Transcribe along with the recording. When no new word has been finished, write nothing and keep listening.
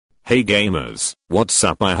Hey gamers, what's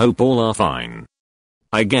up? I hope all are fine.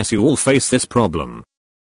 I guess you all face this problem.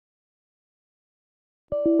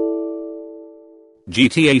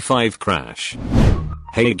 GTA 5 crash.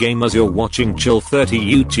 Hey gamers, you're watching Chill30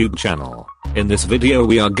 YouTube channel. In this video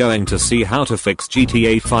we are going to see how to fix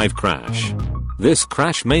GTA 5 crash. This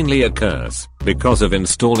crash mainly occurs because of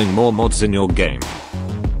installing more mods in your game.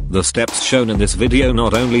 The steps shown in this video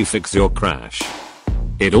not only fix your crash,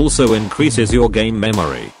 it also increases your game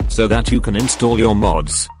memory so that you can install your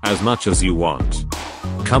mods as much as you want.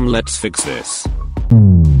 Come, let's fix this.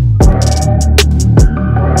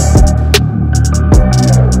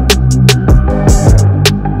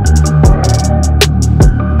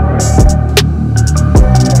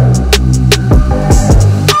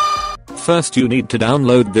 First you need to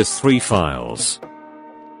download these 3 files.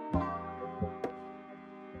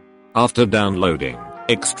 After downloading,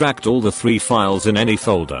 extract all the 3 files in any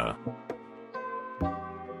folder.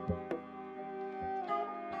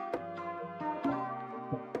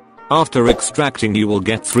 After extracting you will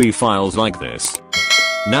get 3 files like this.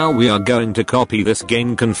 Now we are going to copy this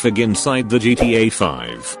game config inside the GTA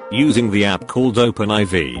 5 using the app called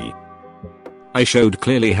OpenIV. I showed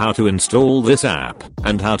clearly how to install this app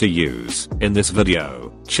and how to use in this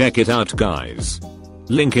video. Check it out guys.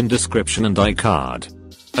 Link in description and iCard.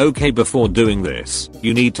 Okay, before doing this,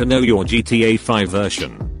 you need to know your GTA 5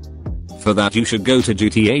 version. For that you should go to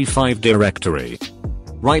GTA 5 directory.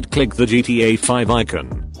 Right click the GTA 5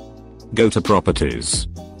 icon. Go to properties.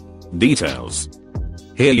 Details.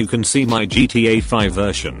 Here you can see my GTA 5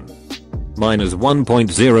 version. Mine is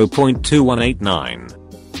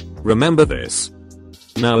 1.0.2189. Remember this.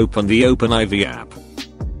 Now open the OpenIV app.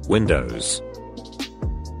 Windows.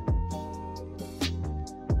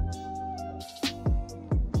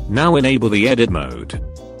 Now enable the edit mode.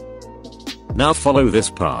 Now follow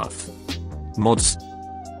this path. Mods.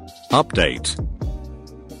 Update.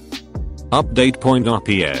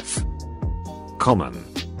 Update.rpf. Common.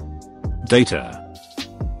 Data.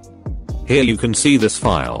 Here you can see this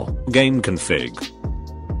file, game config.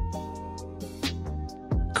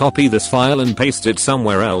 Copy this file and paste it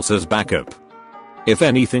somewhere else as backup. If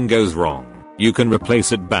anything goes wrong, you can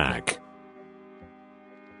replace it back.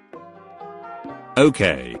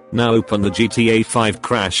 Okay, now open the GTA 5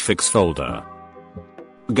 crash fix folder.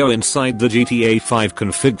 Go inside the GTA 5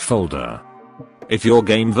 config folder. If your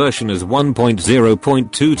game version is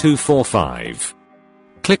 1.0.2245,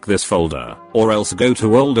 click this folder, or else go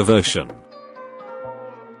to older version.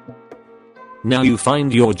 Now you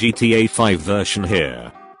find your GTA 5 version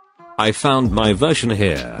here. I found my version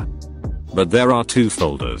here. But there are 2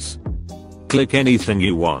 folders. Click anything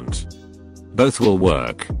you want. Both will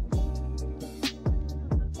work.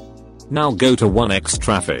 Now go to 1x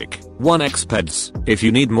traffic, 1x peds. If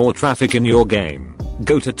you need more traffic in your game,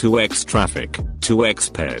 go to 2x traffic,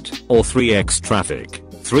 2x ped, or 3x traffic,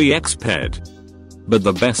 3x ped. But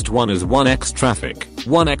the best one is 1x traffic,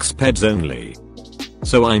 1x peds only.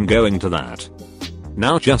 So I'm going to that.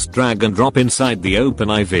 Now just drag and drop inside the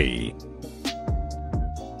OpenIV.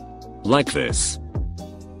 Like this.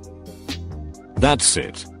 That's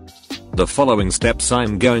it. The following steps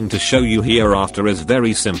I'm going to show you hereafter is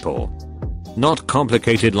very simple. Not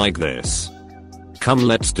complicated like this. Come,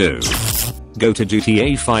 let's do. Go to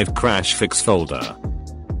GTA 5 crash fix folder.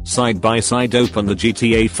 Side by side open the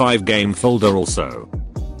GTA 5 game folder also.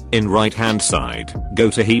 In right hand side, go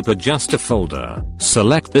to heap adjuster folder,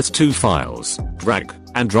 select these 2 files, drag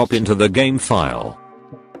and drop into the game file.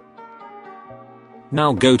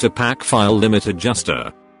 Now go to pack file limit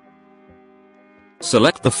adjuster.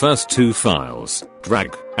 Select the first 2 files,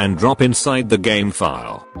 drag and drop inside the game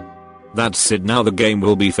file. That's it, now the game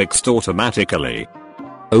will be fixed automatically.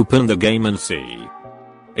 Open the game and see.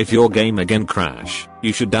 If your game again crash,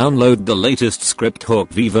 you should download the latest ScriptHawk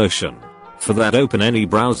V version. For that open any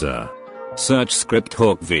browser. Search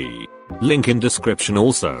ScriptHawk V. Link in description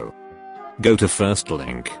also. Go to first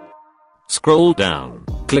link. Scroll down,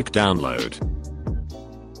 click download.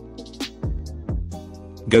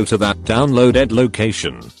 Go to that downloaded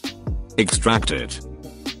location. Extract it.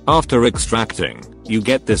 After extracting, you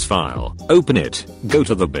get this file. Open it, go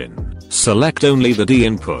to the bin. Select only the D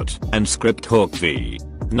input and ScriptHawk V.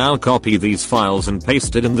 Now copy these files and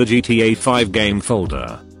paste it in the GTA 5 game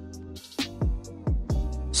folder.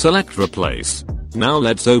 Select replace. Now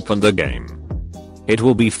let's open the game. It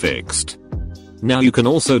will be fixed. Now you can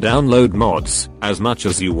also download mods as much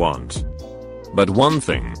as you want. But one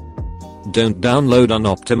thing. Don't download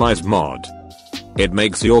unoptimized mod. It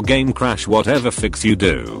makes your game crash whatever fix you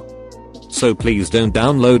do. So please don't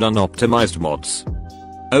download unoptimized mods.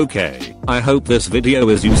 Okay, I hope this video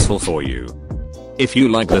is useful for you. If you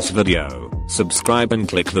like this video, subscribe and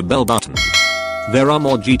click the bell button. There are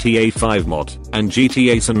more GTA 5 mod and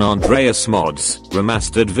GTA San Andreas mods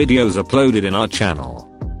remastered videos uploaded in our channel.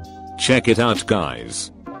 Check it out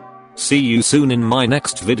guys. See you soon in my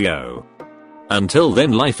next video. Until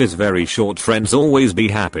then, life is very short friends, always be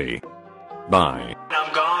happy. Bye.